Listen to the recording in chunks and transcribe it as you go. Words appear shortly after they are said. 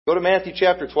Go to Matthew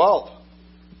chapter 12.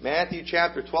 Matthew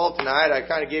chapter 12 tonight. I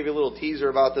kind of gave you a little teaser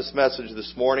about this message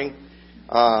this morning.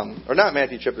 Or not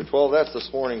Matthew chapter 12, that's this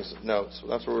morning's notes.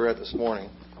 That's where we were at this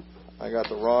morning. I got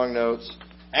the wrong notes.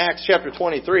 Acts chapter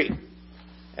 23.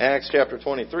 Acts chapter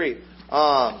 23.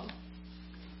 Talked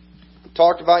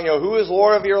about, who is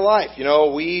Lord of your life?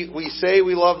 We say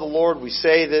we love the Lord. We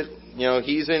say that,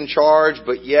 He's in charge,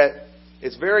 but yet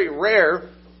it's very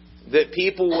rare that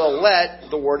people will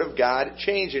let the Word of God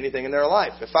change anything in their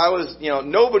life. If I was,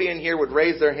 nobody in here would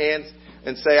raise their hands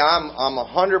and say, I'm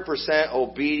 100%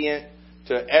 obedient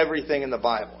to everything in the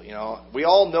Bible. We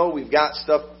all know we've got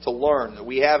stuff to learn, that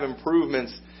we have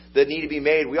improvements that need to be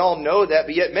made. We all know that,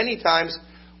 but yet many times,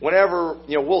 whenever,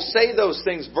 we'll say those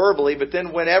things verbally, but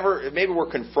then whenever, maybe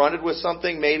we're confronted with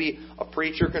something, maybe a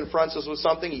preacher confronts us with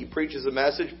something, he preaches a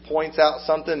message, points out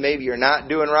something maybe you're not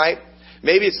doing right.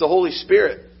 Maybe it's the Holy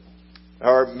Spirit.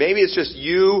 Or maybe it's just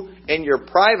you in your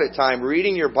private time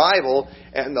reading your Bible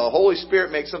and the Holy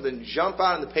Spirit makes something jump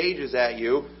out of the pages at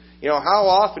you. How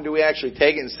often do we actually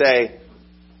take it and say,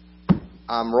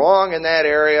 I'm wrong in that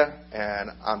area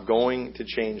and I'm going to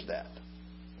change that?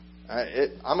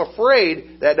 I'm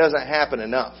afraid that doesn't happen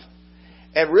enough.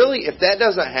 And really, if that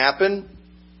doesn't happen,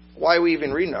 why are we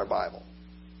even reading our Bible?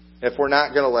 If we're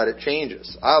not going to let it change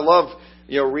us. I love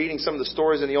reading some of the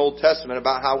stories in the Old Testament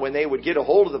about how when they would get a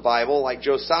hold of the Bible, like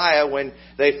Josiah, when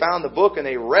they found the book and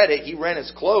they read it, he rent his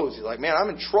clothes. He's like, man, I'm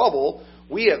in trouble.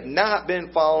 We have not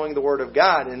been following the Word of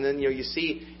God. And then, you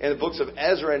see in the books of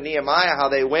Ezra and Nehemiah how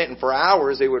they went and for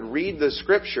hours they would read the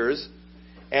Scriptures,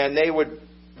 and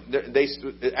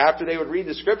after they would read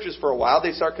the Scriptures for a while,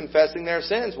 they start confessing their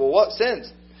sins. Well, what sins?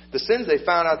 The sins they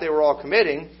found out they were all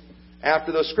committing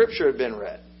after the Scripture had been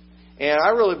read. And I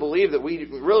really believe that we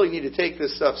really need to take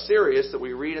this stuff serious, that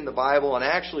we read in the Bible and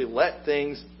actually let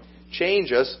things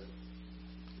change us,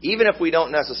 even if we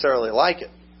don't necessarily like it.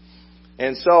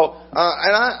 And so,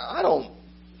 I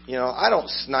don't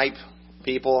snipe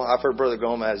people. I've heard Brother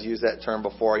Gomez use that term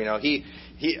before. I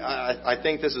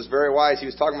think this is very wise. He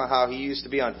was talking about how he used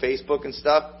to be on Facebook and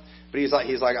stuff, but he's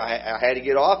like, I had to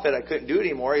get off it. I couldn't do it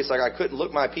anymore. He's like, I couldn't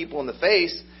look my people in the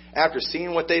face after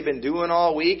seeing what they've been doing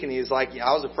all week, and he's like,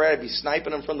 I was afraid I'd be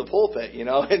sniping them from the pulpit,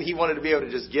 and he wanted to be able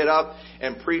to just get up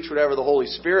and preach whatever the Holy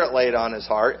Spirit laid on his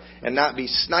heart and not be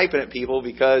sniping at people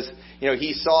because,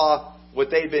 he saw what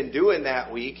they'd been doing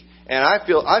that week. And I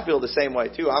feel the same way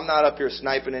too. I'm not up here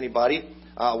sniping anybody.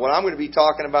 What I'm going to be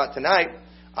talking about tonight,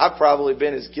 I've probably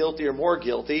been as guilty or more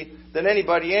guilty than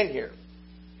anybody in here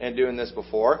and doing this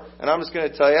before. And I'm just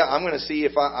going to tell you, I'm going to see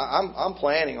if I'm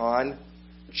planning on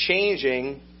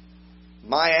changing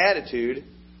my attitude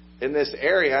in this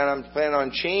area, and I'm planning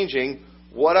on changing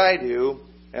what I do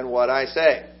and what I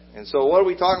say. And so what are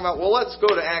we talking about? Well, let's go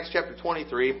to Acts chapter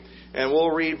 23, and we'll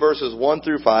read verses 1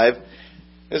 through 5.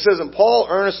 It says, And Paul,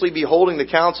 earnestly beholding the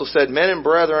council, said, Men and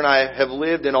brethren, I have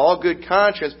lived in all good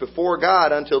conscience before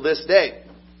God until this day.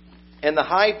 And the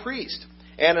high priest,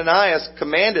 Ananias,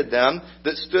 commanded them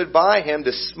that stood by him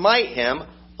to smite him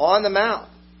on the mouth.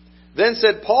 Then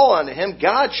said Paul unto him,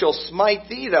 God shall smite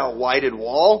thee, thou whited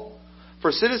wall.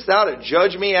 For sittest thou to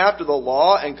judge me after the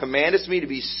law, and commandest me to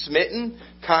be smitten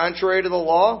contrary to the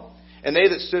law? And they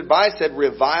that stood by said,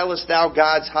 Revilest thou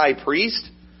God's high priest?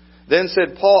 Then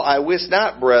said Paul, I wist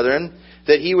not, brethren,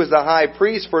 that he was the high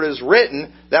priest, for it is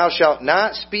written, Thou shalt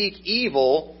not speak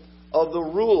evil of the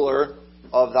ruler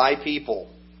of thy people.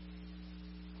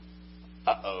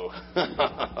 Oh,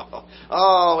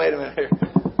 wait a minute here.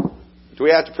 Do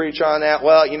we have to preach on that?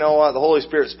 Well, you know what? The Holy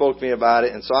Spirit spoke to me about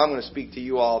it, and so I'm going to speak to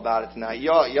you all about it tonight.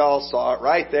 Y'all saw it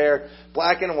right there,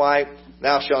 black and white.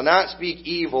 Thou shalt not speak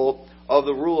evil of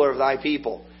the ruler of thy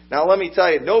people. Now, let me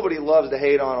tell you, nobody loves to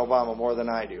hate on Obama more than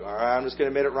I do. All right, I'm just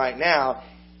going to admit it right now.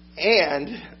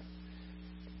 And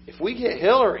if we get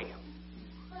Hillary,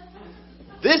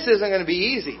 this isn't going to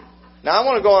be easy. Now, I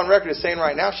want to go on record as saying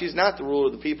right now, she's not the ruler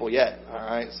of the people yet. All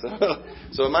right,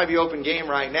 so it might be open game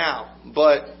right now,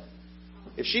 but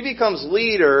if she becomes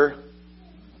leader,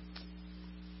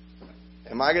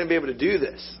 am I going to be able to do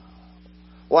this?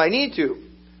 Well, I need to.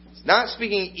 It's not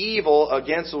speaking evil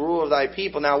against the ruler of thy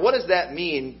people. Now, what does that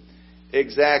mean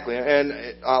exactly? And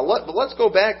let's go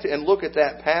back and look at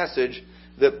that passage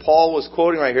that Paul was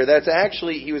quoting right here.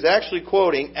 He was actually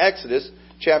quoting Exodus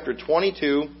chapter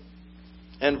 22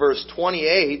 and verse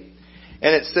 28.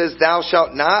 And it says, Thou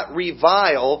shalt not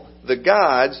revile the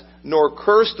gods, nor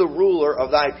curse the ruler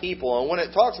of thy people. And when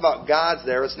it talks about gods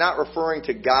there, it's not referring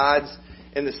to gods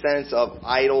in the sense of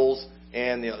idols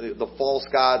and the false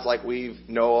gods like we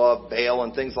know of, Baal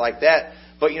and things like that.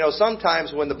 But,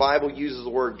 sometimes when the Bible uses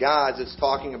the word gods, it's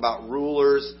talking about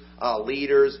rulers,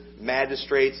 leaders,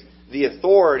 magistrates, the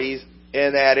authorities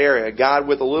in that area. God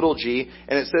with a little g.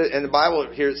 And it says in the Bible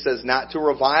here it says not to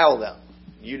revile them.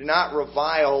 You do not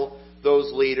revile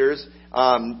those leaders.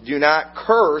 Do not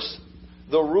curse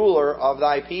the ruler of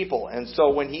thy people. And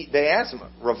so when they asked him,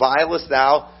 revilest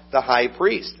thou the high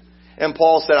priest? And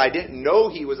Paul said, I didn't know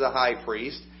he was a high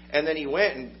priest. And then he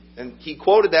went and he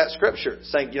quoted that scripture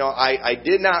saying, I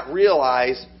did not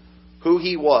realize who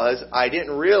he was. I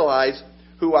didn't realize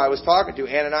who I was talking to.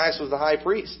 Ananias was the high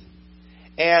priest.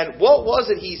 And what was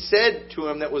it he said to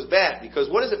him that was bad? Because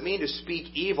what does it mean to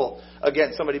speak evil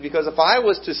against somebody? Because if I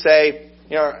was to say,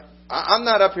 I'm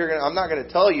not up here, I'm not going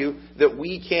to tell you that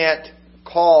we can't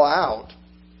call out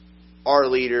our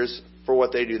leaders for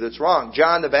what they do that's wrong.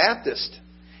 John the Baptist,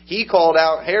 he called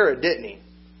out Herod, didn't he?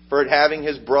 For having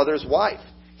his brother's wife.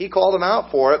 He called him out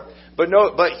for it,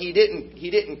 but he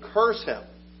didn't curse him.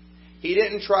 He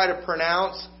didn't try to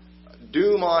pronounce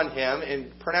doom on him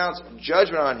and pronounce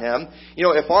judgment on him.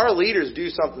 If our leaders do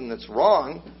something that's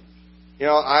wrong,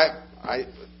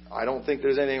 I don't think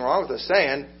there's anything wrong with us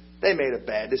saying they made a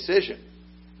bad decision.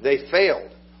 They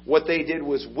failed. What they did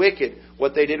was wicked.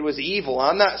 What they did was evil.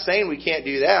 I'm not saying we can't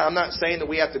do that. I'm not saying that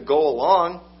we have to go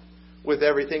along with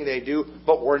everything they do,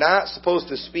 but we're not supposed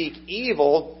to speak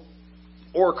evil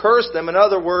or curse them. In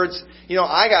other words,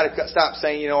 I got to stop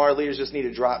saying, our leaders just need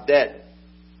to drop dead.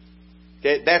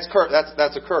 Okay, that's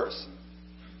a curse.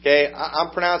 Okay, I'm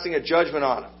pronouncing a judgment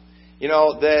on them.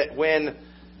 That when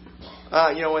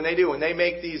they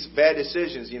make these bad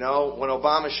decisions, when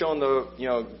Obama's showing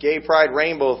the gay pride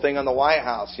rainbow thing on the White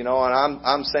House, and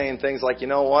I'm saying things like, the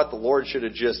Lord should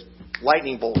have just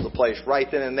lightning bolted the place right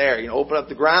then and there. Open up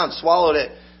the ground, swallowed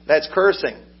it. That's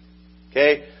cursing.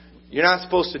 Okay, you're not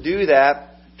supposed to do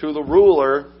that to the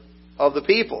ruler of the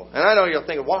people. And I know you're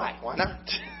thinking, why? Why not?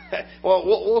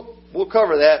 Well, we'll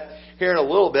cover that here in a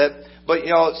little bit. But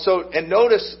and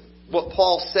notice what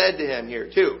Paul said to him here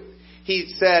too.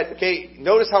 He said,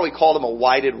 notice how he called him a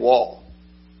whited wall.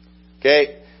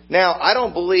 Okay, now I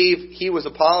don't believe he was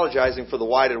apologizing for the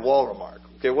whited wall remark.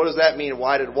 Okay, what does that mean,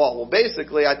 whited wall? Well,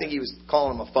 basically, I think he was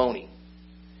calling him a phony.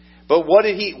 But what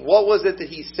was it that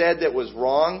he said that was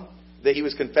wrong, that he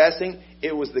was confessing?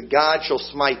 It was the God shall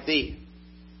smite thee.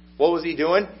 What was he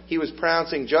doing? He was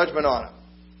pronouncing judgment on him.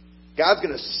 God's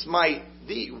going to smite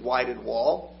thee, whited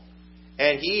wall.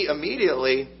 And he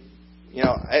immediately,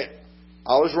 I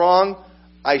was wrong.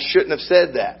 I shouldn't have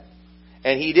said that.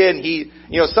 And he did.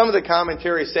 Some of the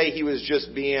commentaries say he was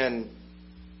just being,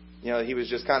 he was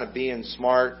just kind of being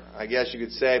smart, I guess you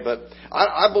could say. But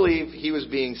I believe he was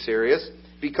being serious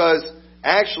because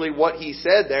actually what he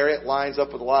said there, it lines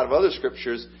up with a lot of other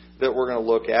scriptures that we're going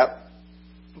to look at.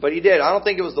 But he did. I don't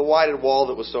think it was the whited wall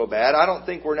that was so bad. I don't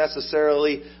think we're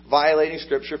necessarily violating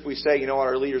Scripture if we say,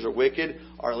 our leaders are wicked,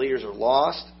 our leaders are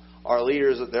lost, our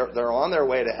leaders, they're on their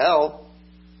way to hell.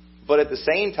 But at the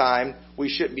same time, we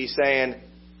shouldn't be saying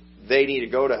they need to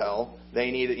go to hell.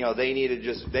 They need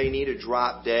to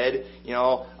drop dead.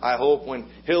 I hope when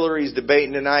Hillary's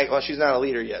debating tonight, well, she's not a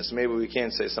leader yet, so maybe we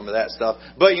can say some of that stuff.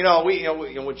 But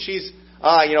when she's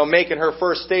making her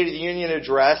first State of the Union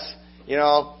address,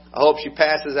 I hope she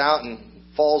passes out and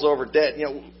falls over dead.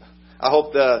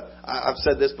 I've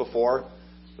said this before,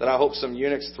 that I hope some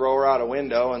eunuchs throw her out a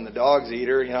window and the dogs eat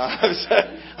her.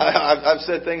 I've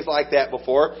said things like that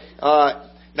before.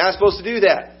 Not supposed to do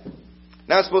that.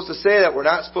 Not supposed to say that. We're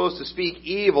not supposed to speak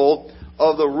evil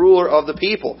of the ruler of the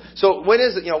people. So when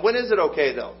is it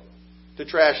okay though to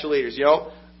trash the leaders?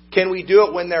 Can we do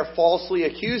it when they're falsely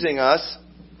accusing us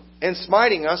and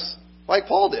smiting us like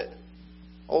Paul did?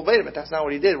 Oh, wait a minute, that's not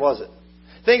what he did, was it?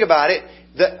 Think about it.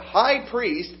 The high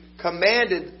priest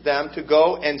commanded them to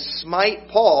go and smite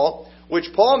Paul, which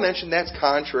Paul mentioned that's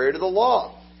contrary to the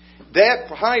law. That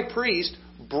high priest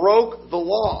broke the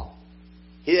law.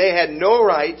 They had no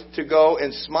right to go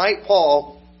and smite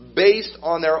Paul based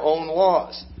on their own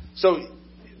laws. So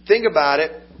think about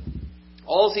it.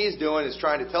 All he's doing is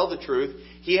trying to tell the truth.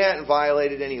 He hadn't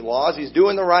violated any laws. He's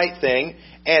doing the right thing.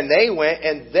 And they went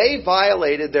and they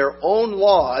violated their own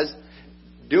laws,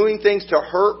 doing things to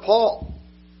hurt Paul.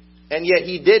 And yet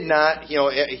he did not,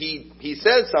 he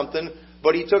said something,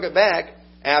 but he took it back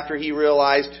after he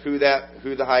realized who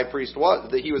the high priest was,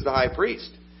 that he was the high priest.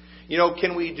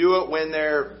 Can we do it when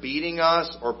they're beating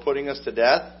us or putting us to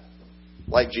death,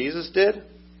 like Jesus did?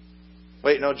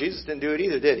 Wait, no, Jesus didn't do it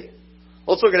either, did he?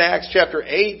 Let's look at Acts chapter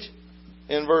 8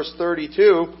 in verse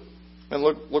 32, and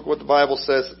look what the Bible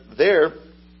says there. It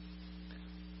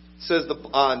says,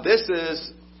 this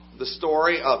is the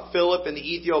story of Philip and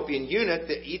the Ethiopian eunuch.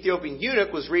 The Ethiopian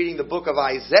eunuch was reading the book of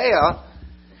Isaiah,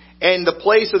 and the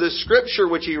place of the scripture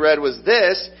which he read was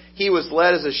this. he was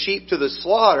led as a sheep to the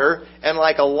slaughter, and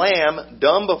like a lamb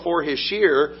dumb before his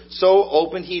shearer, so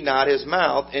opened he not his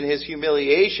mouth. In his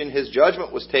humiliation his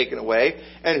judgment was taken away.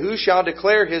 And who shall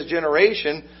declare his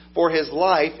generation? For his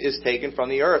life is taken from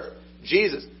the earth.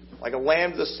 Jesus, like a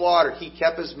lamb to the slaughter, he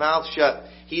kept his mouth shut.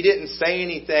 He didn't say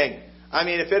anything. I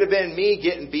mean, if it had been me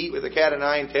getting beat with a cat of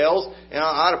nine tails,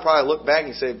 I'd have probably looked back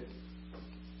and said,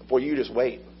 boy, you just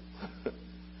wait.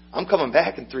 I'm coming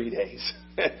back in 3 days.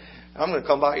 I'm going to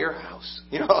come by your house.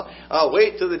 I'll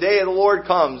wait till the day of the Lord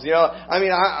comes.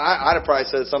 I'd have probably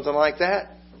said something like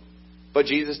that. But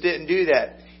Jesus didn't do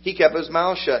that. He kept his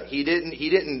mouth shut. He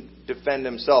didn't defend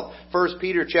himself. 1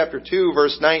 Peter chapter 2,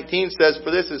 verse 19 says,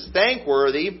 "For this is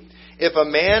thankworthy, if a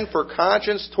man for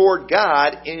conscience toward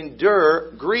God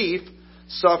endure grief,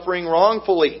 suffering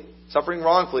wrongfully." Suffering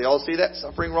wrongfully. All see that?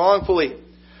 Suffering wrongfully.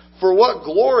 "For what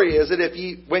glory is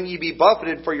it when ye be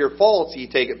buffeted for your faults, ye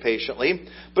take it patiently?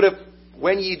 But if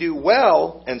when ye do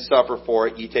well and suffer for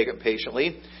it, ye take it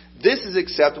patiently, this is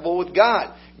acceptable with God."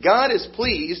 God is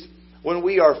pleased when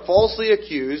we are falsely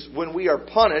accused, when we are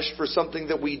punished for something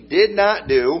that we did not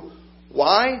do.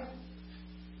 Why?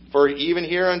 "For even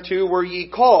hereunto were ye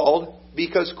called,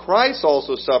 because Christ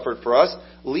also suffered for us,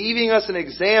 leaving us an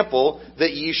example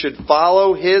that ye should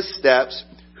follow his steps,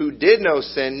 who did no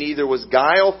sin, neither was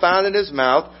guile found in his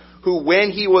mouth, who when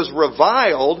he was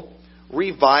reviled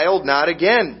not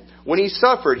again. When he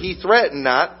suffered, he threatened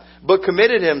not, but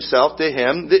committed himself to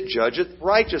him that judgeth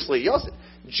righteously."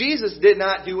 Jesus did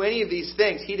not do any of these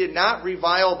things. He did not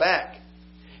revile back.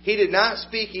 He did not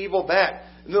speak evil back.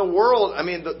 In the world,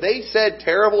 they said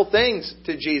terrible things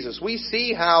to Jesus. We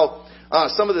see how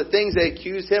some of the things they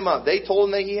accused him of. They told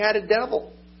him that he had a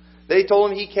devil. They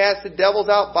told him he casted devils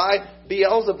out by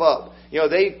Beelzebub.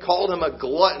 They called him a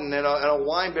glutton and a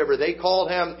winebibber. They called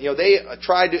him, they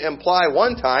tried to imply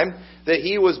one time that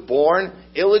he was born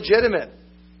illegitimate.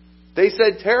 They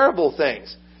said terrible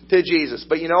things to Jesus.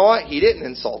 But you know what? He didn't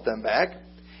insult them back.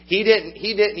 He didn't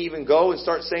even go and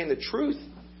start saying the truth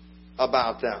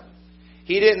about them.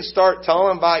 He didn't start telling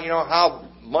them about, how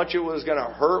much it was going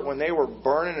to hurt when they were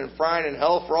burning and frying in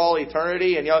hell for all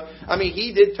eternity. And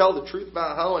he did tell the truth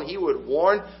about hell, and he would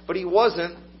warn, but he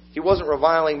wasn't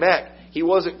reviling back. He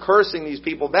wasn't cursing these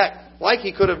people back like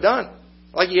he could have done,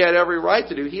 like he had every right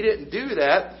to do. He didn't do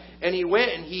that, and he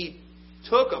went and he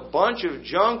took a bunch of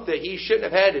junk that he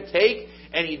shouldn't have had to take,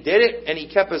 and he did it, and he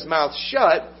kept his mouth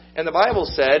shut. And the Bible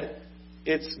said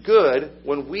it's good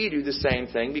when we do the same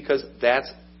thing, because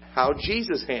that's how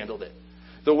Jesus handled it.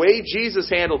 The way Jesus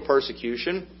handled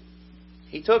persecution,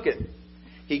 he took it.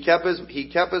 He kept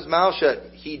his mouth shut.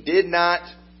 He did not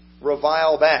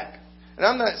revile back. And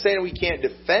I'm not saying we can't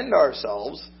defend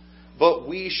ourselves, but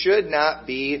we should not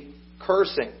be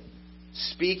cursing,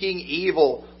 speaking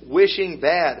evil, wishing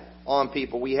bad on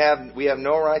people. We have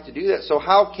no right to do that. So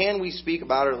how can we speak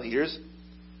about our leaders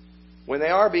when they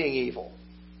are being evil?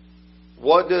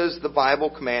 What does the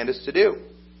Bible command us to do?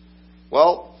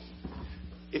 Well,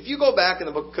 if you go back in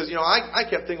the book, because I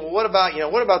kept thinking, well,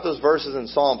 what about those verses in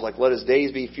Psalms like "Let his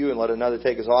days be few and let another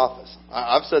take his office"?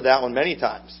 I've said that one many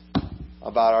times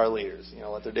about our leaders.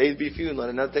 Let their days be few and let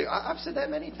another take. I've said that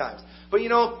many times. But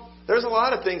there's a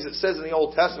lot of things it says in the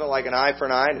Old Testament, like an eye for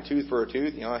an eye and a tooth for a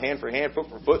tooth, hand for hand, foot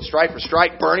for foot, strike for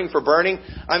strike, burning for burning.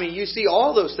 You see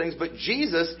all those things. But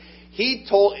Jesus, he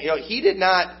did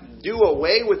not do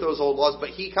away with those old laws, but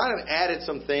he kind of added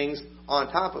some things on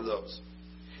top of those.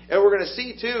 And we're going to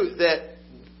see, too, that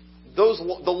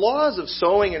the laws of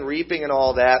sowing and reaping and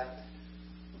all that,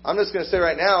 I'm just going to say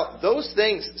right now, those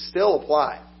things still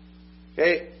apply.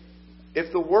 Okay?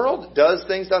 If the world does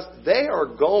things to us, they are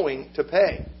going to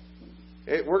pay.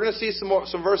 Okay? We're going to see some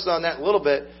verses on that in a little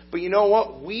bit. But you know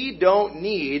what? We don't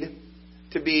need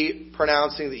to be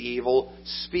pronouncing the evil,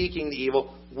 speaking the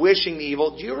evil, wishing the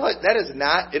evil. Do you realize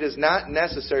it is not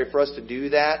necessary for us to do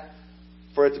that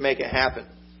for it to make it happen?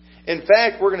 In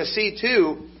fact, we're going to see,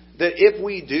 too, that if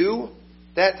we do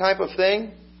that type of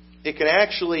thing, it can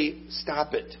actually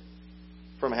stop it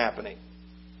from happening.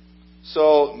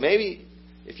 So maybe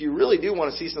if you really do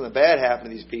want to see something bad happen to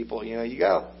these people, you're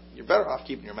better off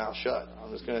keeping your mouth shut.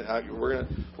 We're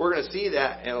going to see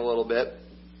that in a little bit.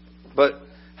 But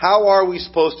how are we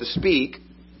supposed to speak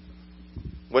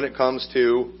when it comes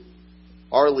to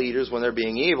our leaders when they're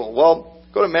being evil? Well,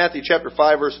 go to Matthew chapter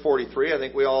 5, verse 43. I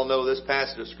think we all know this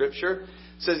passage of Scripture. It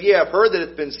says, "Ye have heard that it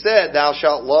hath been said, Thou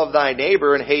shalt love thy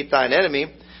neighbor and hate thine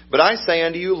enemy. But I say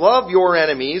unto you, love your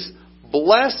enemies,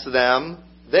 bless them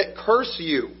that curse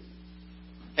you,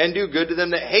 and do good to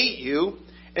them that hate you,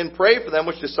 and pray for them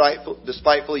which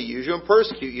despitefully use you and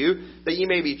persecute you, that ye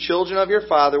may be children of your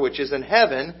Father which is in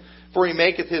heaven. For He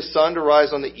maketh His sun to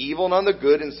rise on the evil and on the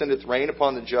good, and sendeth rain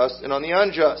upon the just and on the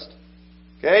unjust.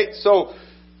 Okay, so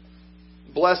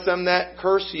bless them that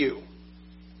curse you.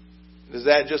 Does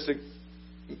that just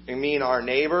mean our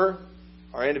neighbor,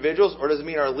 our individuals, or does it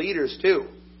mean our leaders too?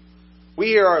 We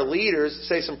hear our leaders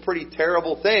say some pretty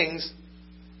terrible things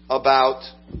about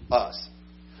us.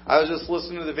 I was just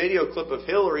listening to the video clip of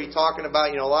Hillary talking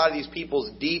about, a lot of these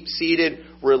people's deep-seated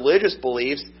religious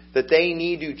beliefs that they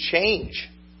need to change.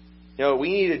 We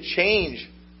need to change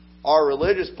our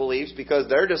religious beliefs because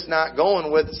they're just not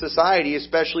going with society,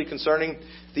 especially concerning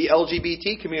the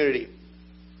LGBT community.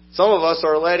 Some of us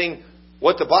are letting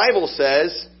what the Bible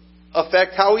says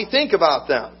affect how we think about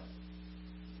them.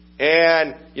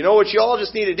 And you know what you all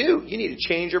just need to do? You need to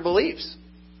change your beliefs.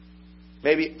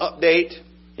 Maybe update.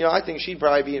 I think she'd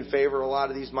probably be in favor of a lot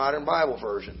of these modern Bible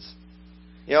versions.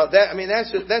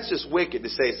 That's just wicked to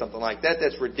say something like that.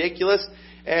 That's ridiculous.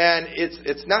 And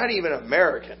it's not even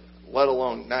American, let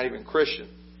alone not even Christian.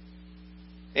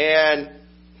 And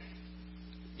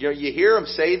you hear them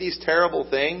say these terrible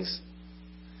things.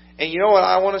 And you know what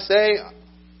I want to say?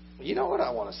 You know what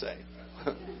I want to say?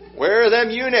 Where are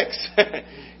them eunuchs?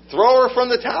 Throw her from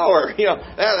the tower.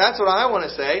 That's what I want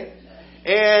to say.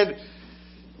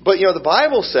 But the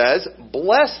Bible says,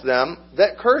 bless them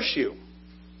that curse you.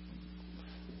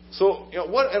 So,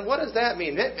 what does that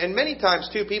mean? And many times,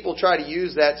 too, people try to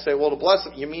use that to say, well, to bless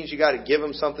them, it means you got to give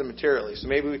them something materially. So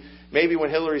maybe when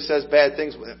Hillary says bad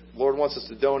things, the Lord wants us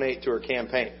to donate to her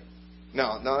campaign.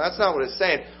 No, that's not what it's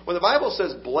saying. When the Bible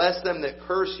says, bless them that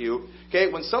curse you,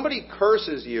 okay, when somebody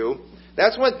curses you,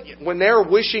 that's when they're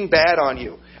wishing bad on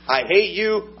you. I hate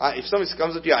you. If somebody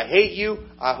comes up to you, I hate you.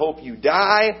 I hope you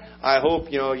die. I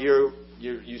hope,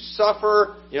 you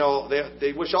suffer.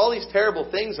 They wish all these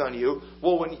terrible things on you.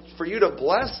 Well, for you to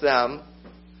bless them,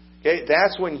 okay,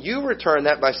 that's when you return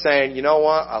that by saying, you know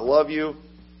what, I love you.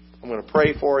 I'm going to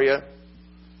pray for you.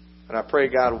 And I pray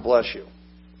God will bless you.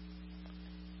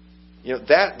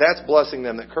 That's blessing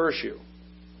them that curse you.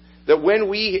 That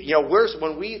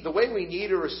the way we need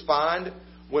to respond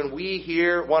when we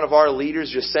hear one of our leaders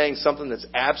just saying something that's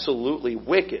absolutely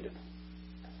wicked.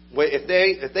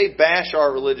 If they bash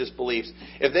our religious beliefs,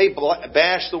 if they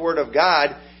bash the Word of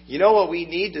God, you know what we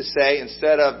need to say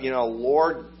instead of,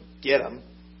 Lord, get them.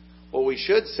 What we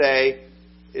should say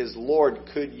is, Lord,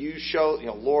 could you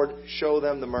Lord, show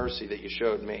them the mercy that you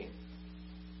showed me.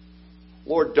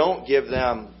 Lord, don't give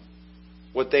them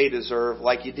what they deserve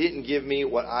like you didn't give me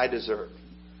what I deserve.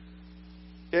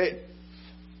 Okay?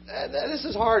 This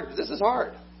is hard. This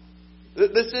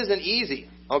isn't easy.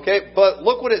 Okay? But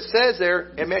look what it says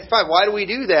there in Matthew 5. Why do we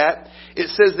do that? It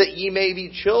says that ye may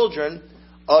be children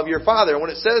of your Father. And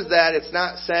when it says that, it's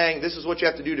not saying this is what you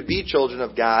have to do to be children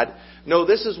of God. No,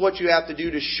 this is what you have to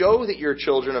do to show that you're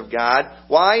children of God.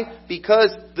 Why?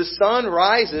 Because the sun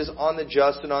rises on the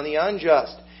just and on the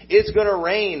unjust. It's going to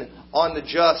rain on the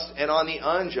just and on the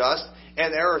unjust.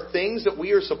 And there are things that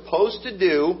we are supposed to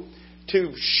do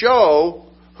to show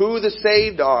who the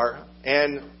saved are.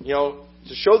 And,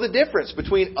 to show the difference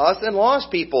between us and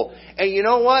lost people. And you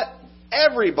know what?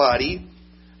 Everybody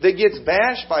that gets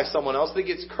bashed by someone else, that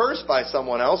gets cursed by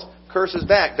someone else, curses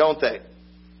back, don't they?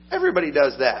 Everybody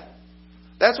does that.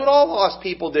 That's what all lost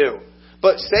people do.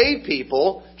 But saved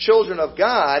people, children of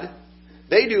God,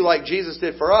 they do like Jesus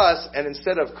did for us, and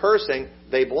instead of cursing,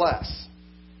 they bless.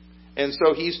 And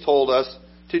so He's told us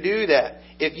to do that.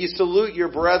 If ye salute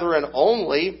your brethren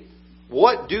only,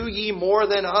 what do ye more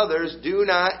than others? Do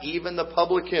not even the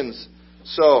publicans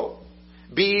so.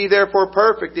 Be ye therefore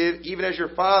perfect, even as your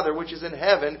Father which is in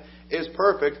heaven is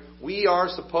perfect. We are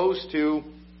supposed to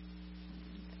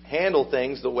handle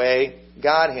things the way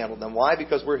God handled them. Why?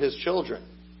 Because we're His children.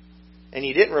 And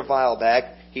He didn't revile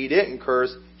back. He didn't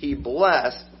curse. He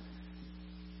blessed.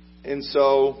 And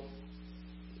so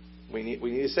we need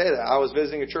to say that. I was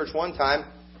visiting a church one time,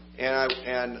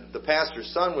 and the pastor's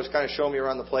son was kind of showing me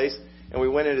around the place. And we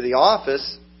went into the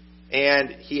office,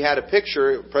 and he had a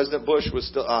picture. President Bush was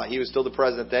he was still the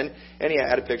president then, and he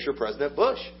had a picture of President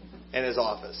Bush in his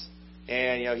office.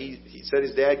 And he said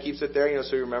his dad keeps it there, so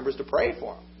he remembers to pray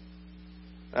for him.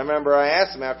 I remember I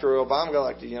asked him after Obama got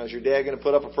elected, is your dad going to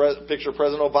put up a picture of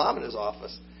President Obama in his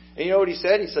office? And you know what he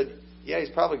said? He said, yeah, he's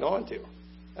probably going to.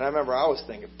 And I remember I was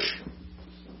thinking,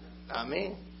 not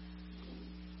me.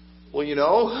 Well,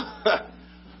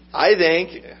 I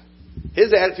think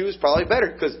his attitude is probably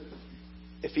better, because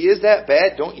if he is that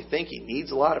bad, don't you think he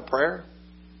needs a lot of prayer?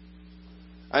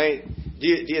 I mean, do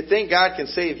you think God can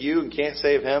save you and can't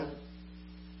save him?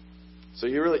 So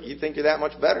you think you're that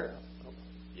much better?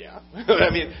 Yeah.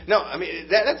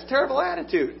 That's a terrible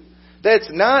attitude. That's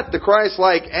not the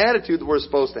Christ-like attitude that we're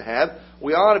supposed to have.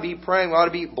 We ought to be praying. We ought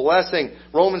to be blessing.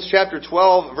 Romans chapter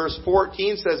 12, verse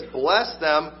 14 says, "Bless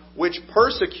them which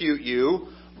persecute you.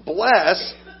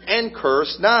 Bless and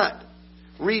curse not.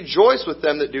 Rejoice with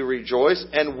them that do rejoice,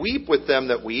 and weep with them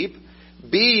that weep.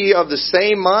 Be ye of the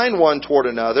same mind one toward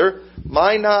another.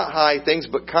 Mind not high things,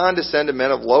 but condescend to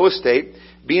men of low estate.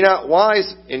 Be not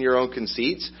wise in your own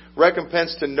conceits.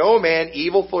 Recompense to no man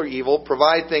evil for evil.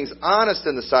 Provide things honest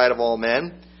in the sight of all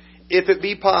men. If it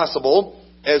be possible,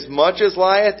 as much as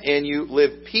lieth in you,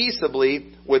 live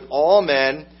peaceably with all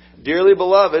men. Dearly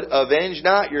beloved, avenge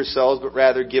not yourselves, but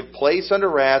rather give place unto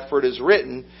wrath, for it is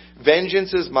written,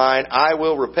 Vengeance is mine, I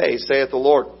will repay, saith the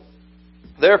Lord.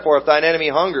 Therefore, if thine enemy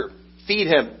hunger, feed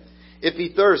him. If he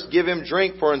thirst, give him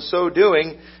drink, for in so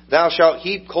doing thou shalt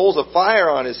heap coals of fire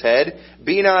on his head.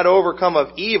 Be not overcome of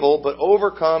evil, but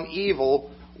overcome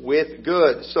evil with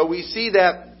good." So we see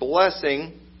that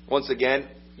blessing, once again,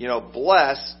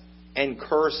 bless and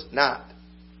curse not.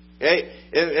 Okay?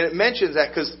 And it mentions that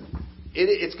because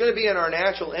it's going to be in our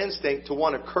natural instinct to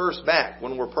want to curse back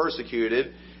when we're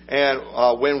persecuted and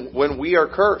when we are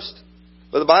cursed.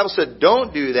 But the Bible said,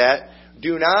 don't do that.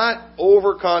 Do not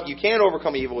overcome. You can't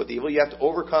overcome evil with evil. You have to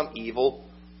overcome evil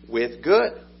with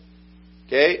good.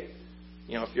 Okay?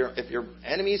 If your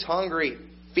enemy's hungry,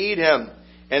 feed him.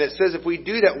 And it says if we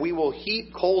do that, we will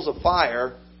heap coals of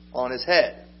fire on his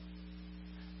head.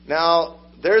 Now,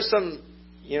 there's some,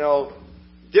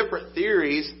 different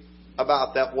theories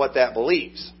about that, what that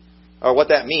believes, or what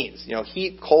that means.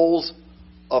 Heap coals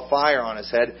of fire on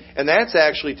his head. And that's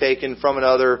actually taken from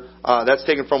that's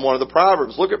taken from one of the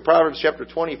Proverbs. Look at Proverbs chapter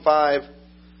 25,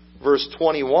 verse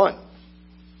 21.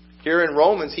 Here in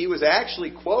Romans, he was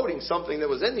actually quoting something that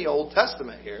was in the Old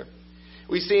Testament here.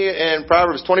 We see in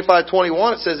Proverbs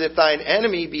 25:21, it says, "If thine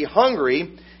enemy be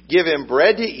hungry, give him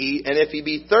bread to eat, and if he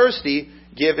be thirsty,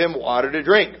 give him water to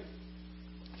drink.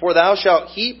 For thou shalt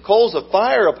heap coals of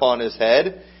fire upon his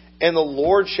head, and the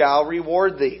Lord shall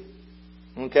reward thee."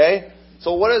 Okay?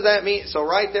 So what does that mean? So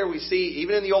right there we see,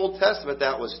 even in the Old Testament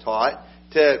that was taught,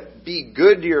 to be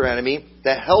good to your enemy,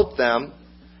 to help them.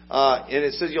 And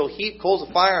it says you'll heap coals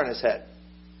of fire on his head.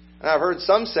 And I've heard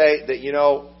some say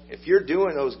that, if you're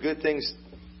doing those good things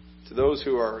to those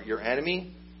who are your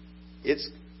enemy, it's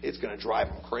going to drive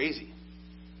them crazy.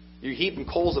 You're heaping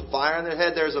coals of fire on their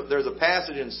head. There's a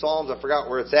passage in Psalms, I forgot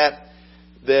where it's at,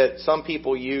 that some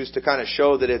people use to kind of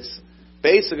show that it's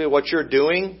basically what you're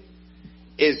doing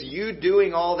is you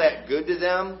doing all that good to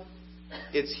them.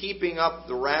 It's heaping up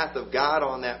the wrath of God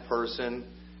on that person,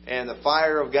 and the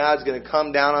fire of God's going to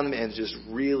come down on them and it's just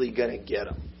really going to get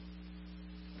them.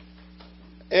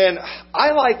 And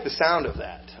I like the sound of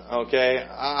that, okay?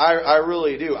 I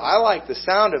really do. I like the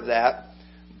sound of that,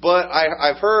 but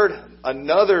I've heard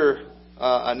another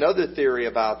theory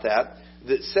about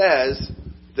that says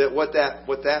that what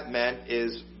that meant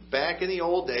is back in the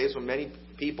old days when many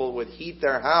people would heat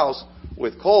their house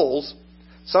with coals,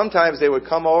 sometimes they would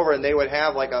come over and they would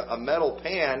have like a metal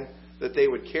pan that they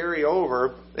would carry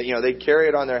over. They'd carry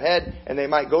it on their head, and they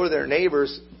might go to their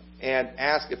neighbors and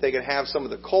ask if they could have some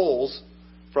of the coals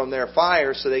from their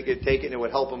fire so they could take it and it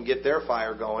would help them get their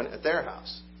fire going at their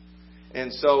house.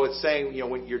 And so it's saying,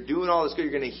 when you're doing all this good,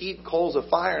 you're going to heap coals of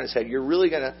fire on his head. You're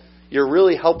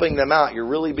really helping them out. You're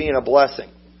really being a blessing.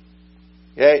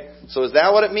 Okay? So is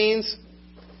that what it means?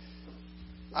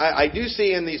 I do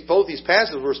see in both these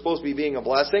passages we're supposed to be being a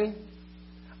blessing.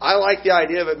 I like the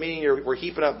idea of it meaning we're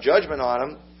heaping up judgment on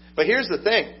them. But here's the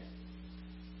thing.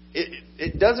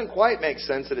 It doesn't quite make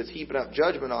sense that it's heaping up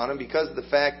judgment on them because of the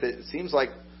fact that it seems like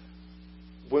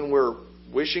when we're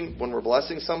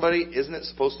blessing somebody, isn't it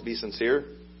supposed to be sincere?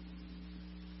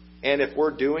 And if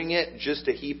we're doing it just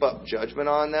to heap up judgment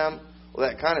on them, well,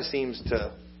 that kind of seems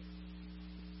to,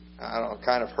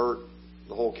 kind of hurt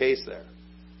the whole case there.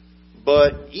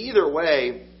 But either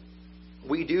way,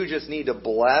 we do just need to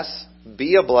bless,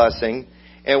 be a blessing.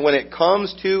 And when it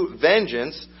comes to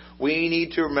vengeance, we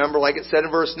need to remember, like it said in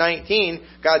verse 19,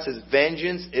 God says,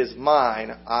 "Vengeance is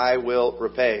mine, I will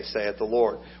repay, saith the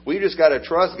Lord." We just got to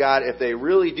trust God. If they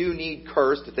really do need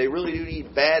cursed, if they really do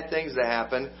need bad things to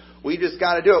happen, we just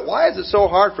got to do it. Why is it so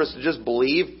hard for us to just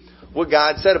believe what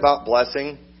God said about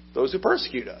blessing those who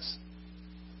persecute us?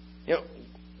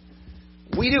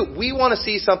 We want to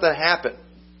see something happen.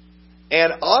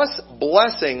 And us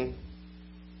blessing,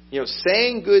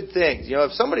 saying good things.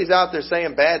 If somebody's out there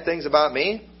saying bad things about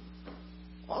me,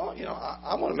 well,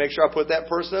 I want to make sure I put that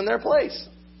person in their place.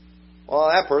 Well,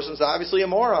 that person's obviously a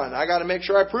moron. I got to make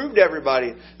sure I prove to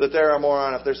everybody that they're a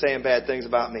moron if they're saying bad things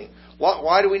about me.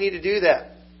 Why do we need to do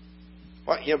that?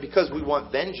 Well, because we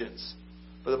want vengeance.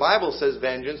 But the Bible says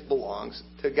vengeance belongs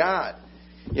to God.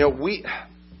 Do we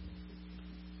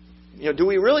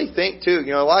really think too?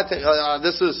 A lot of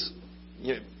times,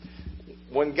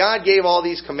 when God gave all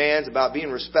these commands about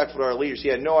being respectful to our leaders, He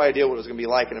had no idea what it was going to be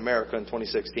like in America in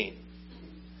 2016.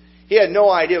 He had no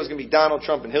idea it was going to be Donald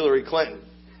Trump and Hillary Clinton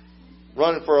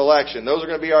running for election. Those are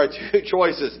going to be our two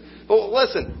choices. But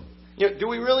listen, do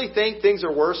we really think things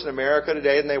are worse in America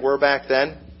today than they were back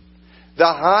then? The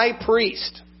high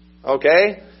priest,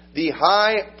 the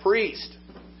high priest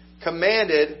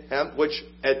commanded him, which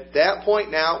at that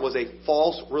point now was a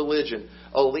false religion.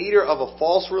 A leader of a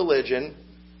false religion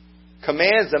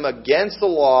commands them against the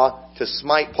law to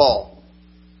smite Paul.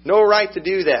 No right to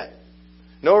do that.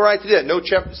 No right to do that. No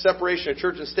separation of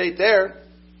church and state there.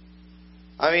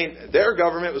 Their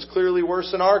government was clearly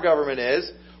worse than our government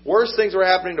is. Worse things were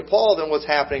happening to Paul than what's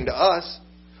happening to us.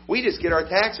 We just get our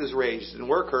taxes raised and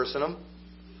we're cursing them.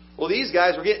 Well, these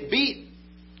guys were getting beat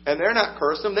and they're not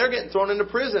cursing them. They're getting thrown into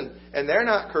prison and they're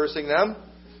not cursing them.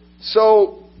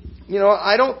 So,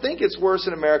 I don't think it's worse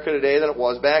in America today than it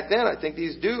was back then. I think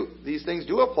these things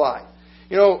do apply.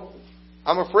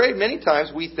 I'm afraid many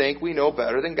times we think we know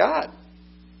better than God.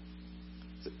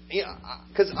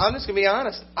 Because I'm just going to be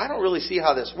honest, I don't really see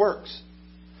how this works.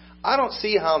 I don't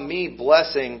see how me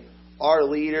blessing our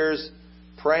leaders,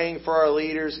 praying for our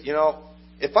leaders,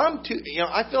 if I'm too,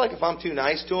 I feel like if I'm too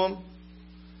nice to them,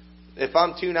 if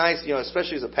I'm too nice,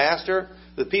 especially as a pastor,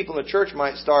 the people in the church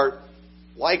might start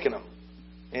liking them.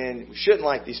 And we shouldn't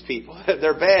like these people.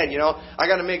 They're bad, I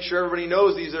got to make sure everybody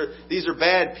knows these are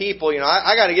bad people.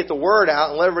 I got to get the word out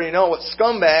and let everybody know what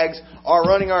scumbags are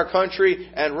running our country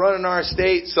and running our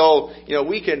state. So,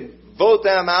 we can vote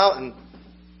them out and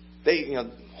they,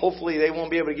 hopefully they won't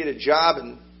be able to get a job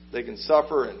and they can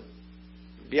suffer and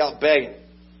be out begging.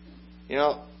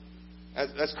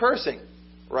 That's cursing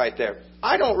right there.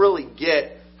 I don't really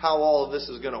get how all of this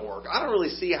is going to work. I don't really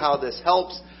see how this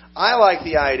helps. I like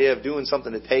the idea of doing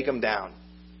something to take them down,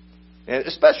 and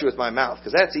especially with my mouth,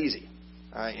 because that's easy.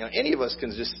 Any of us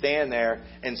can just stand there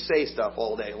and say stuff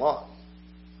all day long.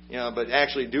 But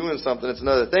actually doing something, it's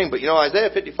another thing. But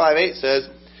Isaiah 55:8 says,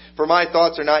 "For my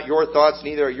thoughts are not your thoughts,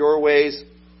 neither are your ways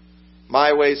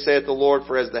my ways, saith the Lord.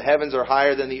 For as the heavens are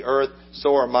higher than the earth,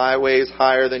 so are my ways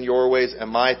higher than your ways, and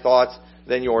my thoughts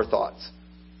than your thoughts."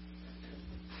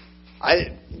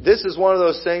 This is one of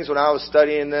those things when I was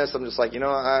studying this, I'm just like,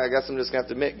 I guess I'm just going to have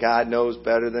to admit God knows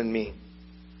better than me.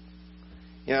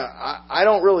 I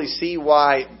don't really see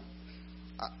why.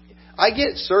 I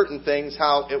get certain things,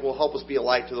 how it will help us be a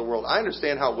light to the world. I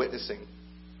understand how witnessing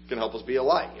can help us be a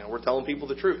light. We're telling people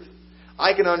the truth.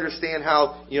 I can understand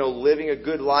how, living a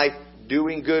good life,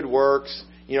 doing good works,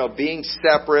 being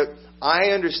separate.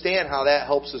 I understand how that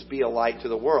helps us be a light to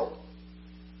the world.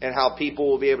 And how people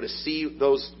will be able to see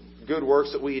those good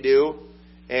works that we do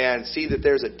and see that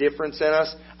there's a difference in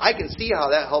us. I can see how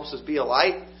that helps us be a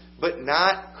light, but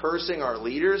not cursing our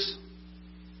leaders.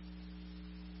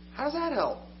 How does that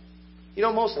help?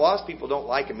 Most lost people don't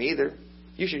like him either.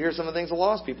 You should hear some of the things the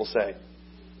lost people say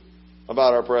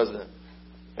about our president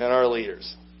and our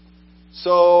leaders.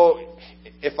 So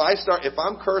if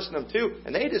I'm cursing them too,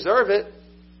 and they deserve it,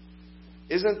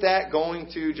 isn't that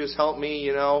going to just help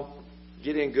me,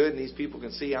 get in good and these people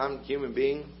can see I'm a human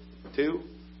being too?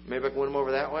 Maybe I can win them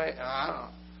over that way? I don't know.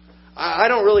 I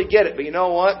don't really get it, but you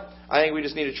know what? I think we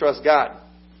just need to trust God.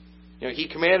 He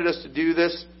commanded us to do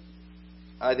this.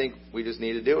 I think we just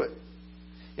need to do it.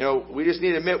 We just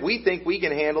need to admit we think we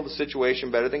can handle the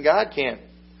situation better than God can.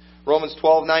 Romans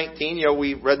 12:19,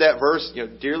 we read that verse,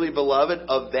 "Dearly beloved,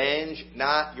 avenge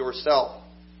not yourself."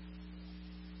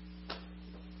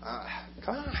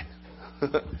 Come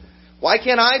on. Why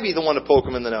can't I be the one to poke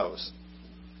them in the nose?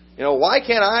 Why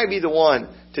can't I be the one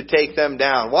to take them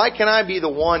down? Why can't I be the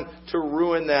one to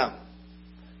ruin them?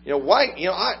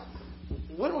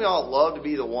 Wouldn't we all love to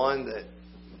be the one that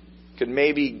could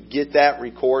maybe get that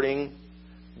recording,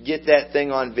 get that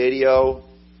thing on video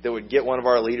that would get one of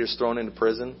our leaders thrown into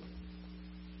prison?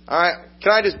 All right,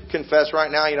 can I just confess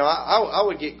right now? I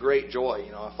would get great joy.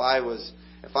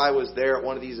 If I was there at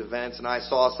one of these events and I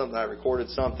saw something, I recorded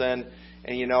something,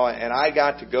 and I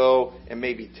got to go and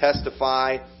maybe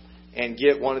testify and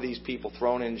get one of these people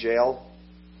thrown in jail.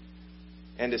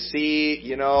 And to see,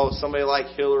 somebody like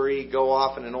Hillary go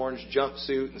off in an orange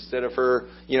jumpsuit instead of her,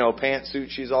 pantsuit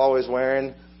she's always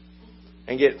wearing,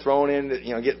 and get thrown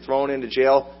into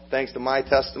jail thanks to my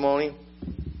testimony.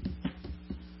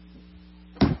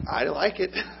 I like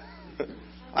it.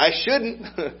 I shouldn't,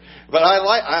 but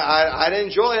I'd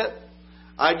enjoy it.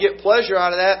 I'd get pleasure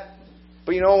out of that.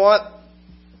 But you know what?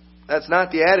 That's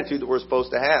not the attitude that we're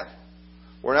supposed to have.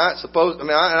 We're not supposed, and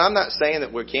I'm not saying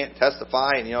that we can't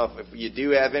testify, and, if you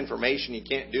do have information, you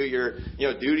can't do your,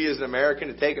 duty as an American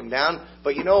to take them down.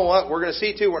 But you know what? We're going to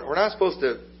see, too, we're not supposed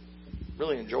to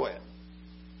really enjoy it.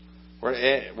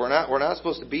 We're not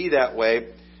supposed to be that way.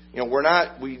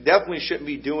 We definitely shouldn't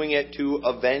be doing it to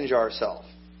avenge ourselves.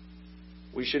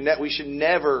 We should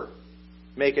never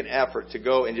make an effort to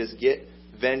go and just get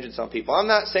vengeance on people. I'm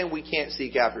not saying we can't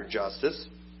seek after justice.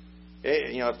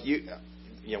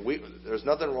 There's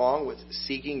nothing wrong with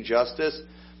seeking justice,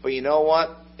 but you know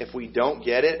what? If we don't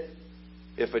get it,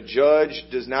 if a judge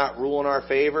does not rule in our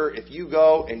favor, if you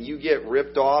go and you get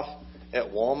ripped off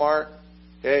at Walmart,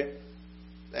 okay,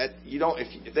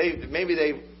 maybe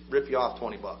they rip you off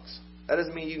 $20. That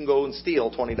doesn't mean you can go and steal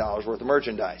 $20 worth of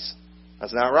merchandise.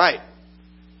 That's not right.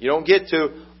 You don't get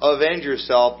to avenge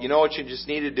yourself. You know what you just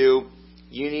need to do?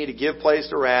 You need to give place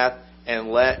to wrath and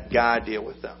let God deal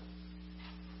with them.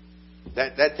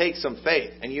 That takes some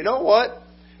faith. And you know what?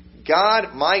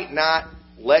 God might not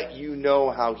let you know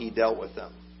how He dealt with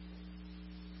them.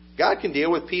 God can deal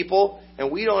with people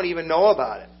and we don't even know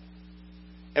about it.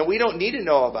 And we don't need to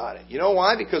know about it. You know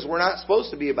why? Because we're not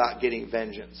supposed to be about getting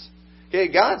vengeance.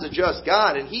 Okay, God's a just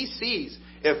God and He sees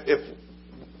if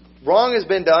wrong has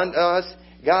been done to us,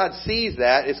 God sees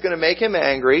that. It's going to make Him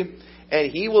angry and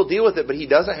He will deal with it, but He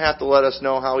doesn't have to let us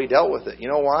know how He dealt with it. You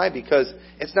know why? Because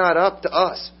it's not up to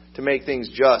us to make things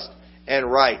just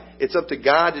and right. It's up to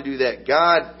God to do that.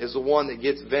 God is the one that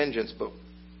gets vengeance, but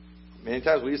many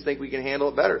times we just think we can handle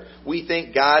it better. We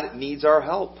think God needs our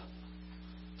help.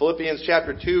 Philippians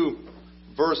chapter 2,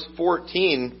 verse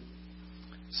 14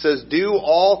 says, "Do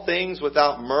all things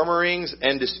without murmurings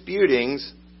and disputings,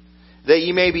 that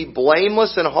ye may be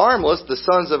blameless and harmless, the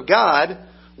sons of God,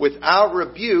 without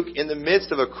rebuke, in the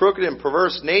midst of a crooked and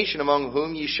perverse nation, among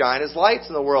whom ye shine as lights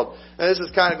in the world." And this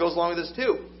kind of goes along with this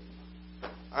too.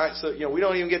 All right, so we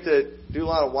don't even get to do a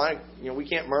lot of whining. We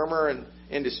can't murmur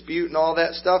and dispute and all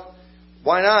that stuff.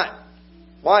 Why not?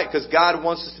 Why? Because God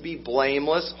wants us to be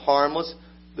blameless, harmless,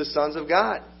 the sons of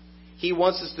God. He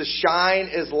wants us to shine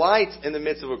as lights in the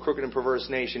midst of a crooked and perverse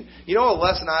nation. You know a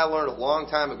lesson I learned a long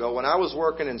time ago when I was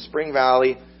working in Spring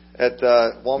Valley at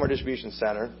the Walmart Distribution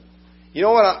Center. You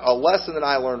know what? A lesson that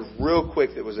I learned real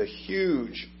quick that was a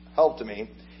huge help to me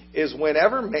is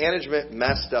whenever management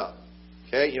messed up.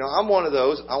 Okay, I'm one of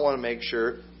those. I want to make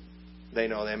sure they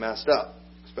know they messed up,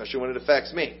 especially when it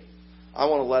affects me. I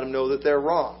want to let them know that they're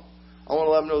wrong. I want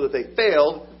to let them know that they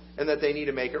failed and that they need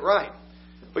to make it right.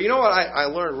 But you know what I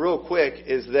learned real quick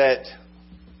is that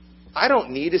I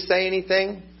don't need to say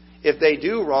anything. If they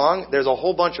do wrong, there's a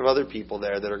whole bunch of other people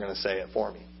there that are going to say it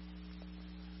for me.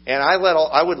 And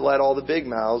I would let all the big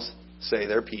mouths say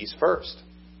their piece first.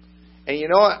 And you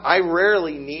know what? I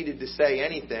rarely needed to say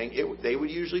anything. They would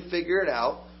usually figure it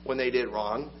out when they did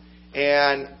wrong.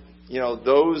 And,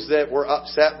 those that were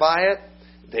upset by it,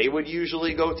 they would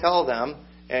usually go tell them.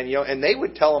 And they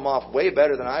would tell them off way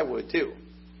better than I would, too.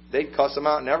 They'd cuss them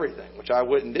out and everything, which I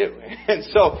wouldn't do. And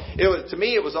so, to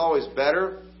me, it was always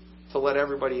better to let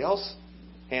everybody else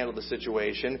handle the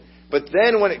situation. But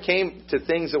then when it came to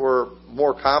things that were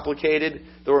more complicated,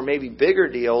 that were maybe bigger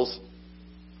deals,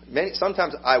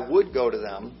 sometimes I would go to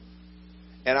them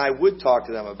and I would talk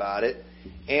to them about it.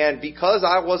 And because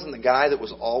I wasn't the guy that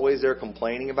was always there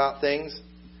complaining about things,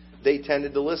 they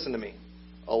tended to listen to me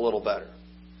a little better.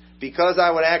 Because I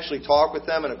would actually talk with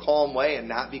them in a calm way and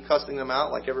not be cussing them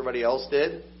out like everybody else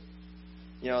did,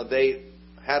 they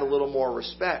had a little more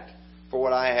respect for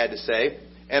what I had to say.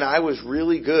 And I was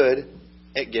really good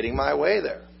at getting my way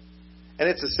there. And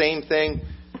it's the same thing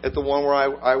at the one where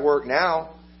I work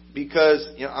now. Because,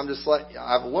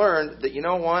 I've learned that, you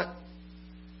know what?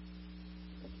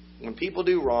 When people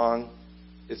do wrong,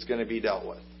 it's going to be dealt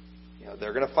with.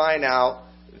 They're going to find out.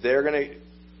 They're going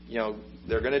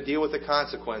to deal with the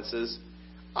consequences.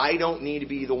 I don't need to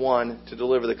be the one to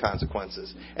deliver the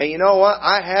consequences. And you know what?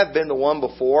 I have been the one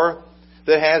before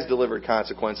that has delivered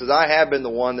consequences. I have been the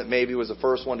one that maybe was the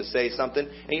first one to say something.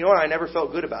 And you know what? I never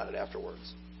felt good about it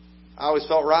afterwards. I always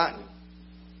felt rotten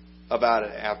about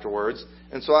it afterwards.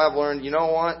 And so I've learned, you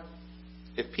know what?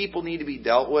 If people need to be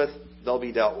dealt with, they'll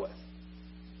be dealt with.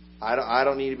 I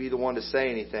don't need to be the one to say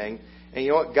anything. And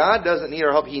you know what? God doesn't need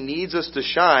our help. He needs us to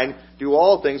shine, do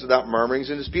all things without murmurings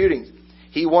and disputings.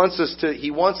 He wants us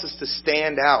to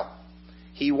stand out.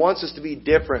 He wants us to be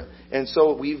different. And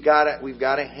so we've got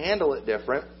to handle it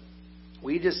different.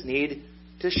 We just need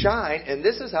to shine. And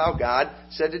this is how God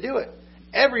said to do it.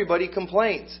 Everybody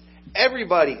complains.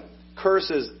 Everybody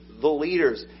curses the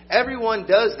leaders. Everyone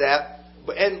does that.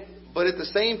 But at the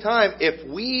same time, if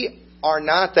we are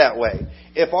not that way.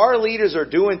 If our leaders are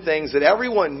doing things that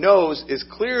everyone knows is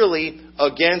clearly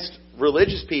against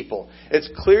religious people, it's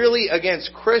clearly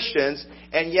against Christians,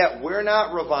 and yet we're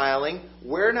not reviling,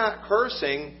 we're not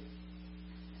cursing,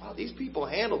 well, these people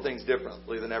handle things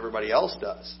differently than everybody else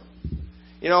does.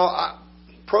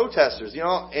 Protesters,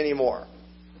 anymore.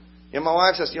 My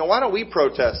wife says, why don't we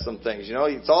protest some things?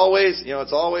 It's always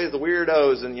the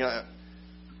weirdos, and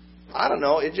I don't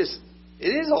know. It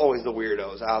is always the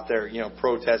weirdos out there,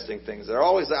 protesting things. They're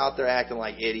always out there acting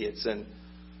like idiots, and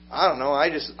I don't know.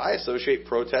 I associate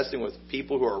protesting with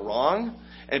people who are wrong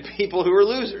and people who are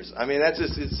losers. I mean,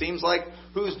 it seems like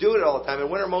who's doing it all the time.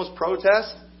 And when are most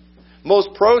protests?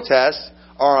 Most protests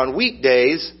are on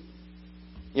weekdays,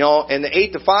 in the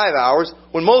 8 to 5 hours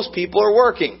when most people are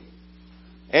working.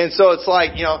 And so it's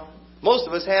like, most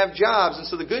of us have jobs, and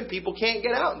so the good people can't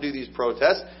get out and do these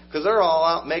protests because they're all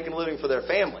out making a living for their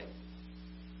family.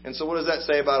 And so what does that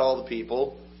say about all the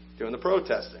people doing the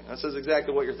protesting? That says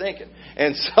exactly what you're thinking.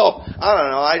 And so, I don't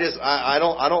know,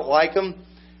 I don't like them,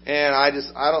 and I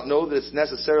don't know that it's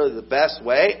necessarily the best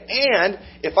way. And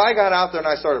if I got out there and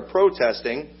I started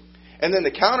protesting, and then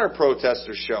the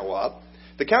counter-protesters show up,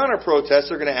 the counter-protests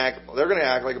are going to act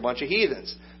like a bunch of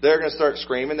heathens. They're going to start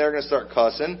screaming. They're going to start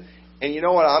cussing. And you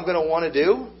know what I'm going to want to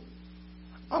do?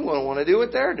 I'm going to want to do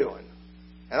what they're doing.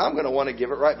 And I'm going to want to give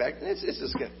it right back. And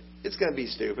it's going to be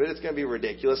stupid. It's going to be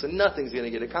ridiculous. And nothing's going to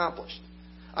get accomplished.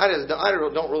 I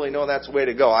don't really know that's the way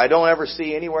to go. I don't ever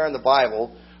see anywhere in the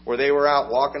Bible where they were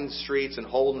out walking the streets and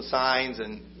holding signs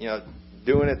and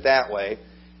doing it that way.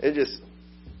 It's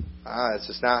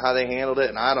just not how they handled it,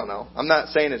 and I don't know. I'm not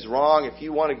saying it's wrong. If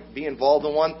you want to be involved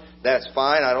in one, that's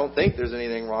fine. I don't think there's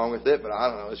anything wrong with it, but I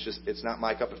don't know. It's not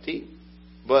my cup of tea.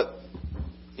 But,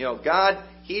 God,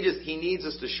 He needs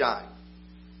us to shine.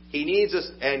 He needs us,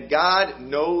 and God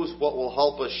knows what will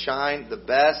help us shine the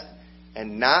best,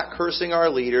 and not cursing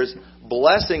our leaders,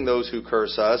 blessing those who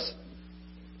curse us.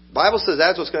 The Bible says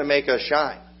that's what's going to make us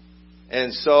shine.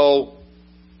 And so,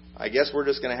 I guess we're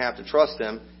just going to have to trust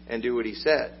Him and do what He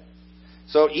said.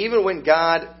 So even when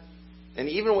God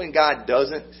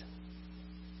doesn't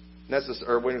necessarily,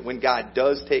 or when God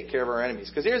does take care of our enemies,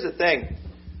 because here's the thing: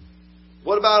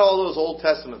 what about all those Old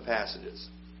Testament passages?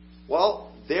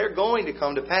 Well, they're going to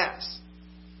come to pass.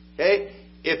 Okay,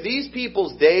 if these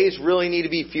people's days really need to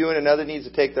be few and another needs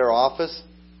to take their office,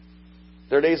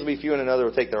 their days will be few and another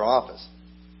will take their office.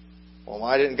 Well,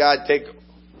 why didn't God take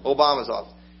Obama's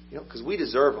office? Because we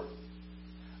deserve them.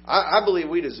 I believe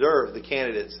we deserve the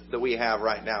candidates that we have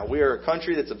right now. We are a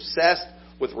country that's obsessed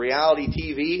with reality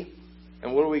TV.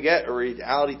 And what do we get? A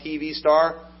reality TV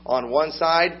star on one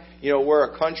side.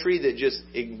 We're a country that just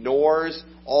ignores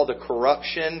all the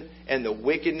corruption and the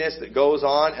wickedness that goes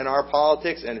on in our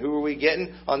politics. And who are we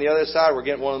getting? On the other side, we're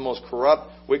getting one of the most corrupt,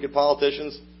 wicked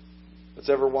politicians that's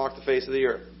ever walked the face of the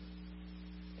earth.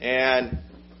 And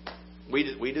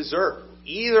we deserve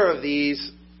either of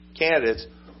these candidates.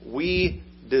 We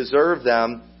deserve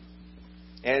them.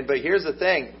 But here's the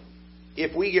thing: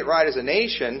 if we get right as a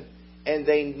nation and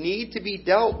they need to be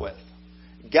dealt with,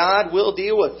 God will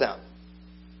deal with them.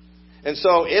 And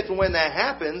so if and when that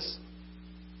happens,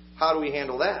 how do we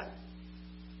handle that?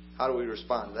 How do we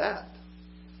respond to that?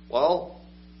 Well,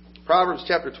 Proverbs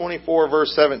chapter 24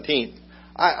 verse 17.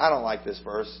 I don't like this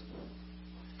verse.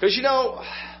 Because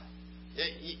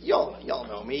y'all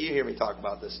know me. You hear me talk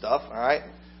about this stuff, all right?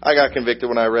 I got convicted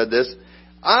when I read this.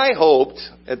 I hoped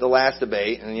at the last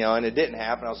debate, and it didn't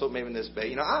happen. I was hoping maybe in this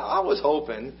debate. I was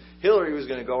hoping Hillary was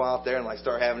going to go out there and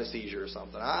start having a seizure or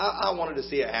something. I wanted to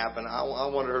see it happen. I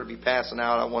wanted her to be passing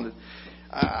out.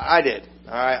 I did.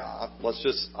 All right,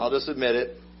 I'll just admit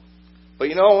it. But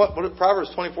you know what? What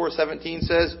Proverbs 24:17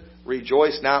 says?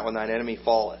 Rejoice not when thine enemy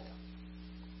falleth,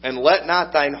 and let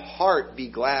not thine heart be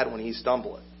glad when he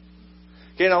stumbleth.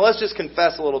 Okay, now let's just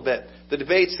confess a little bit. The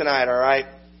debate's tonight, all right?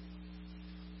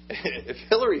 If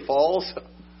Hillary falls,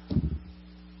 the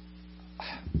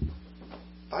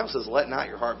Bible says, let not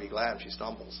your heart be glad when she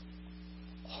stumbles.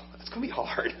 Oh, that's going to be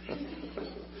hard.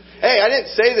 Hey, I didn't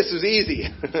say this was easy.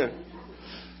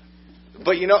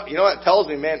 But you know what it tells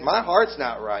me, man, my heart's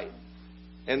not right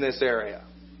in this area.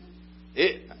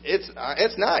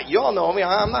 It's not. You all know me.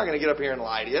 I'm not going to get up here and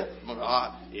lie to you.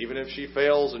 Even if she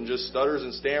fails and just stutters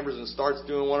and stammers and starts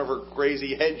doing one of her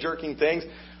crazy head-jerking things,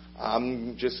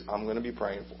 I'm going to be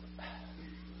praying for it.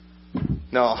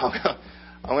 No, I'm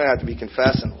going to have to be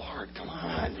confessing, Lord, come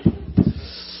on.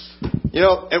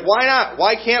 And why not?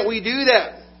 Why can't we do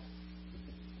that?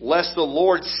 Lest the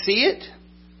Lord see it,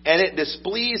 and it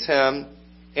displease Him,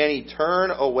 and He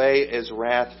turn away His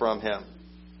wrath from him.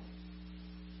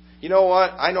 You know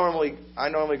what? I normally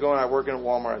go and I work in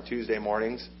Walmart on Tuesday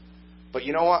mornings. But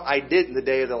you know what? I didn't the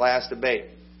day of the last debate.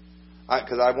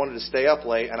 Because I wanted to stay up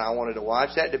late and I wanted to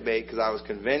watch that debate because I was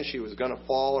convinced she was going to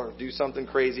fall or do something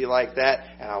crazy like that.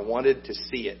 And I wanted to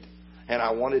see it. And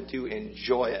I wanted to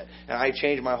enjoy it. And I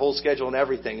changed my whole schedule and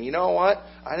everything. And you know what?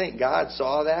 I think God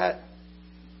saw that.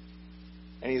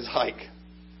 And He's like,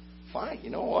 fine, you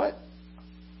know what?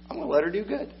 I'm going to let her do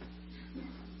good.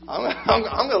 I'm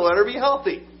going to let her be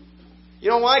healthy. You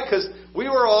know why? Because we're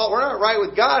not right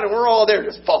with God, and we're all there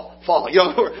just fall. You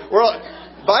know, we're all,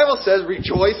 the Bible says,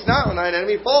 rejoice not when thine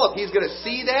enemy falleth. He's going to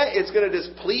see that, it's going to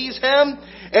displease Him,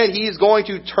 and He's going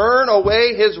to turn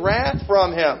away His wrath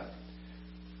from him.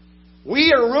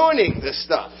 We are ruining this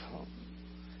stuff.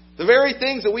 The very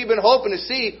things that we've been hoping to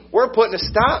see, we're putting a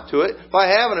stop to it by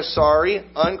having a sorry,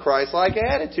 un-Christ-like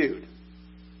attitude.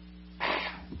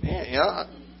 Man, you know,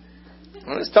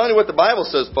 I'm just telling you what the Bible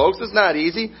says, folks. It's not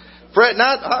easy. Fret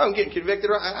not. I'm getting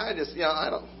convicted. I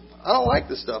don't like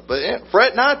this stuff. But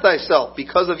fret not thyself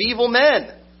because of evil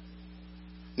men.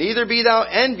 Neither be thou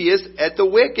envious at the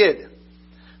wicked.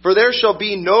 For there shall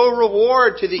be no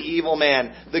reward to the evil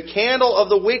man. The candle of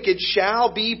the wicked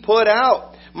shall be put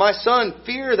out. My son,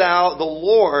 fear thou the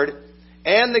Lord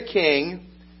and the king,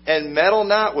 and meddle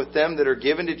not with them that are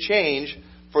given to change,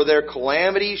 for their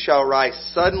calamity shall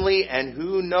rise suddenly, and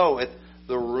who knoweth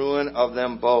the ruin of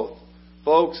them both.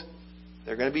 Folks,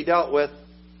 they're going to be dealt with.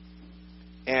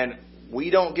 And we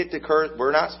don't get to curse.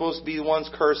 We're not supposed to be the ones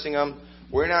cursing them.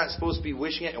 We're not supposed to be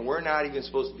wishing it, and we're not even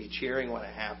supposed to be cheering when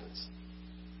it happens.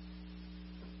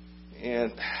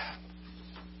 And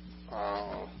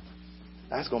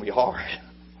that's going to be hard.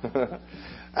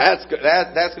 That's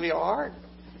going to be hard.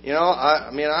 You know,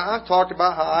 I've talked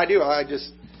about how I do. I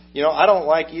don't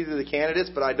like either of the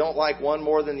candidates, but I don't like one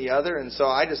more than the other, and so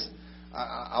I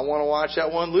want to watch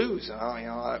that one lose.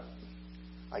 I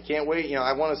can't wait. You know,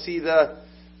 I want to see the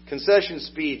concession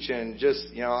speech and just,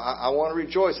 I want to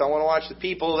rejoice. I want to watch the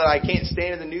people that I can't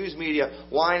stand in the news media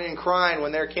whining and crying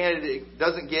when their candidate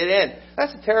doesn't get in.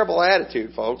 That's a terrible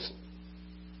attitude, folks.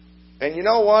 And you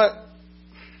know what?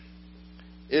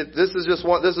 This is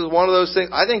one of those things.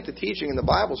 I think the teaching in the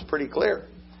Bible is pretty clear.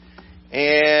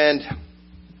 And,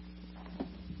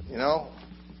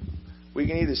 we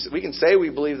can say we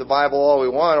believe the Bible all we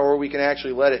want, or we can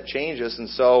actually let it change us. And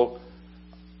so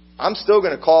I'm still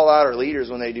going to call out our leaders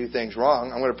when they do things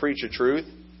wrong. I'm going to preach the truth.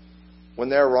 When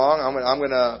they're wrong,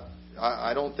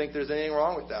 I don't think there's anything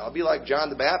wrong with that. I'll be like John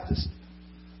the Baptist.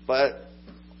 But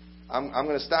I'm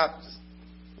going to stop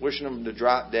wishing them to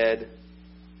drop dead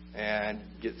and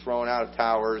get thrown out of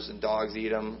towers and dogs eat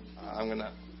them.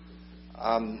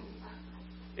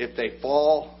 If they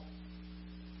fall,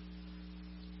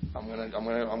 I'm gonna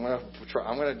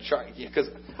try, because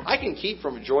I can keep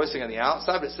from rejoicing on the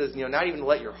outside, but it says, not even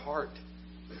let your heart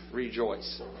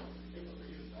rejoice.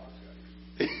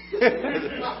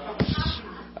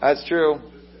 That's true.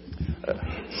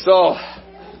 So,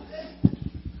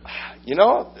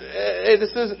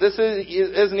 this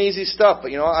isn't easy stuff,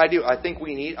 but I think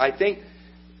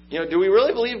do we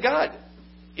really believe God?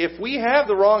 If we have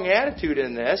the wrong attitude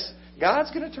in this,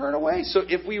 God's going to turn away. So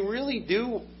if we really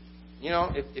do,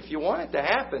 if you want it to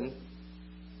happen,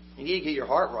 you need to get your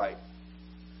heart right.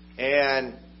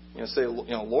 And, say,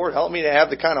 Lord, help me to have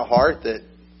the kind of heart that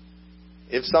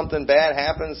if something bad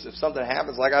happens,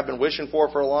 like I've been wishing for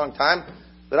a long time,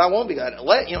 that I won't be God.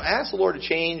 Ask the Lord to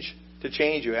change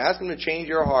you. Ask Him to change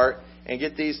your heart and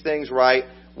get these things right.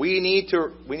 We need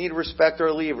to respect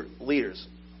our leaders.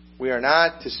 We are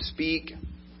not to speak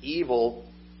evil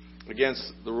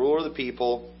against the ruler of the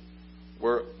people.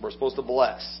 We're supposed to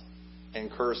bless and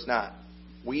curse not.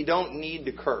 We don't need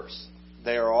to curse.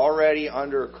 They are already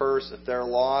under a curse if they're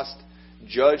lost.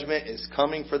 Judgment is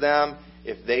coming for them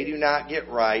if they do not get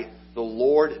right. The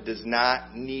Lord does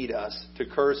not need us to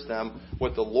curse them.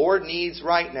 What the Lord needs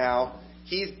right now,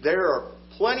 there are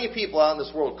plenty of people out in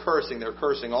this world cursing. They're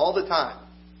cursing all the time.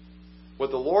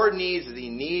 What the Lord needs is He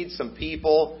needs some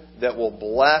people that will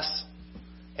bless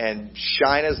and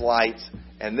shine His lights.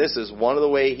 And this is one of the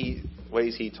ways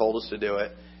He told us to do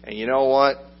it. And you know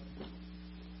what?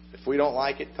 If we don't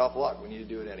like it, tough luck. We need to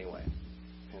do it anyway.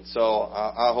 And so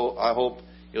I hope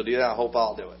you'll do that. I hope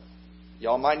I'll do it.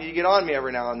 Y'all might need to get on me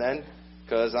every now and then,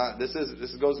 because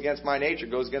this goes against my nature.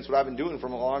 It goes against what I've been doing for a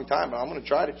long time. But I'm going to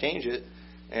try to change it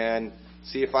and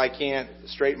see if I can't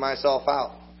straighten myself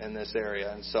out in this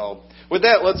area. And so with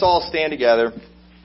that, let's all stand together.